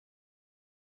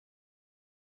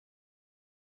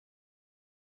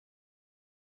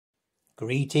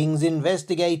Greetings,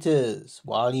 investigators!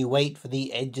 While you wait for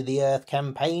the Edge of the Earth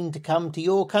campaign to come to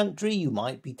your country, you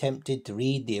might be tempted to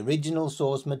read the original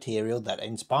source material that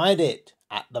inspired it,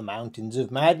 At the Mountains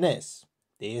of Madness.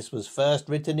 This was first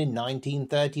written in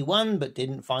 1931 but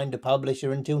didn't find a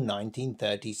publisher until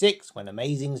 1936 when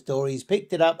Amazing Stories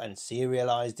picked it up and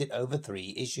serialized it over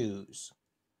 3 issues.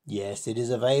 Yes, it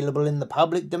is available in the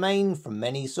public domain from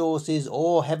many sources,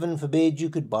 or heaven forbid you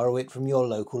could borrow it from your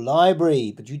local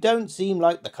library, but you don't seem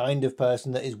like the kind of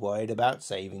person that is worried about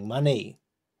saving money.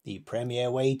 The premier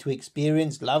way to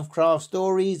experience Lovecraft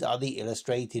stories are the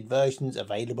illustrated versions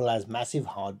available as massive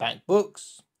hardback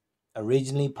books.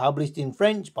 Originally published in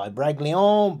French by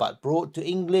Baranger, but brought to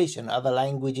English and other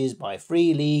languages by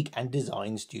Free League and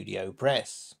Design Studio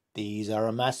Press. These are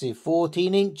a massive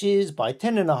 14 inches by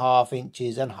 10.5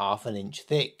 inches and half an inch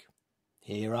thick.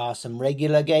 Here are some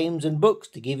regular games and books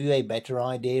to give you a better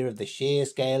idea of the sheer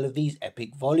scale of these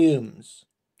epic volumes.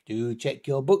 Do check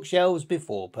your bookshelves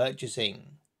before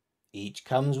purchasing. Each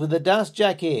comes with a dust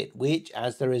jacket, which,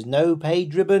 as there is no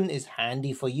page ribbon, is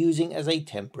handy for using as a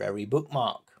temporary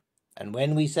bookmark. And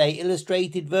when we say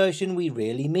illustrated version, we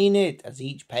really mean it, as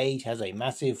each page has a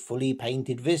massive fully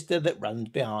painted vista that runs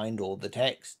behind all the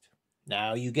text.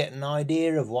 Now you get an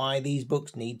idea of why these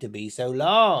books need to be so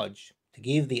large, to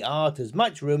give the art as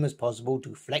much room as possible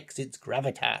to flex its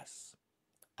gravitas.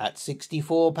 At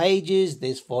 64 pages,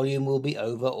 this volume will be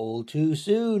over all too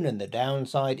soon, and the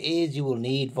downside is you will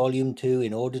need volume 2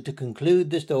 in order to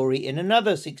conclude the story in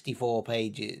another 64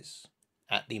 pages.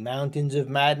 At the Mountains of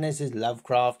Madness is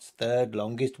Lovecraft's 3rd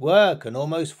longest work, and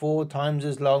almost 4 times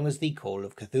as long as the Call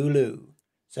of Cthulhu.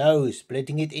 So,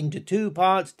 splitting it into 2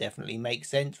 parts definitely makes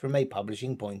sense from a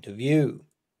publishing point of view,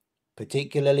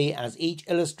 particularly as each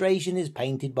illustration is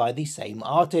painted by the same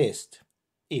artist.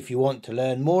 If you want to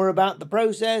learn more about the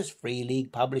process, Free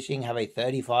League Publishing have a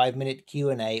 35-minute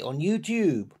Q&A on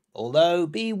YouTube. Although,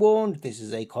 be warned, this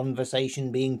is a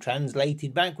conversation being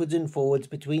translated backwards and forwards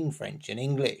between French and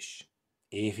English.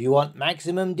 If you want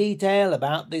maximum detail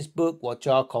about this book, watch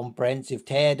our comprehensive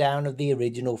teardown of the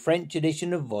original French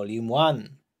edition of Volume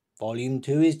 1. Volume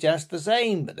 2 is just the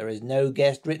same, but there is no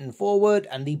guest written forward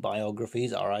and the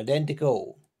biographies are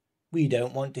identical. We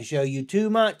don't want to show you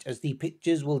too much, as the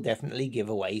pictures will definitely give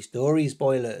away story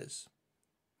spoilers.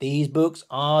 These books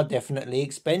are definitely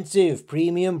expensive,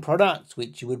 premium products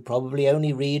which you would probably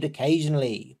only read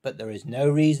occasionally, but there is no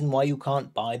reason why you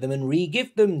can't buy them and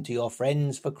re-gift them to your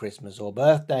friends for Christmas or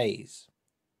birthdays.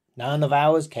 None of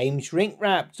ours came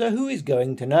shrink-wrapped, so who is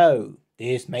going to know?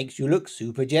 This makes you look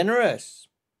super generous.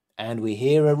 And we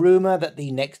hear a rumour that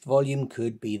the next volume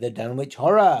could be the Dunwich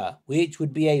Horror, which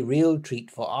would be a real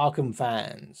treat for Arkham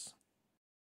fans.